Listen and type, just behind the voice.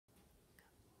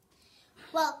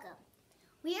Welcome.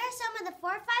 We are some of the 4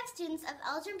 or 5 students of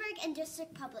Elginburg and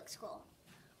District Public School.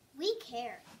 We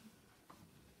care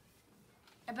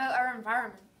about our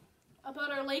environment,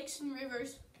 about our lakes and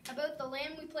rivers, about the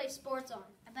land we play sports on,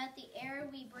 about the air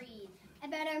we breathe,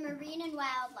 about our marine and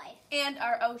wildlife, and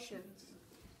our oceans.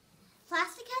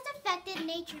 Plastic has affected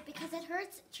nature because it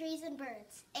hurts trees and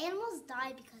birds. Animals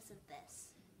die because of this.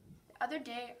 The other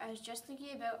day, I was just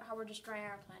thinking about how we're destroying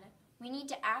our planet. We need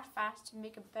to act fast to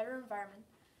make a better environment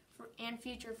and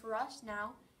future for us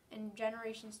now and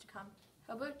generations to come.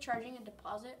 How about charging a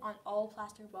deposit on all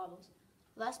plastic bottles?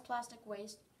 Less plastic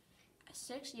waste.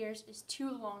 6 years is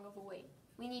too long of a wait.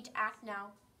 We need to act now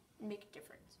and make a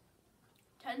difference.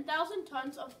 10,000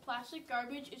 tons of plastic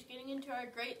garbage is getting into our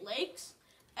Great Lakes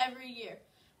every year.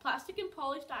 Plastic and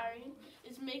polystyrene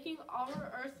is making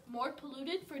our earth more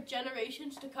polluted for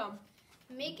generations to come.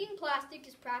 Making plastic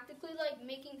is practically like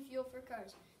making fuel for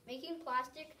cars. Making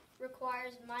plastic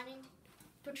requires mining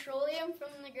petroleum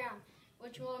from the ground,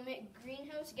 which will emit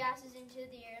greenhouse gases into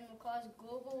the air and will cause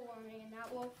global warming, and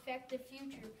that will affect the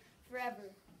future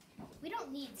forever. We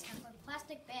don't need stuff like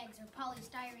plastic bags or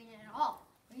polystyrene at all.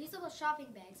 Reusable shopping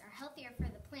bags are healthier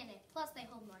for the planet, plus they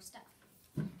hold more stuff.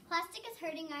 Plastic is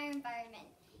hurting our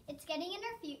environment. It's getting in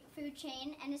our food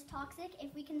chain and is toxic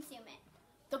if we consume it.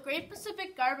 The Great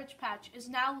Pacific Garbage Patch is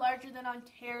now larger than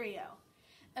Ontario.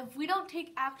 If we don't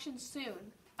take action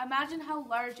soon, imagine how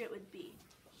large it would be.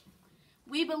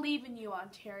 We believe in you,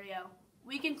 Ontario.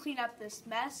 We can clean up this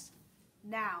mess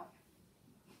now.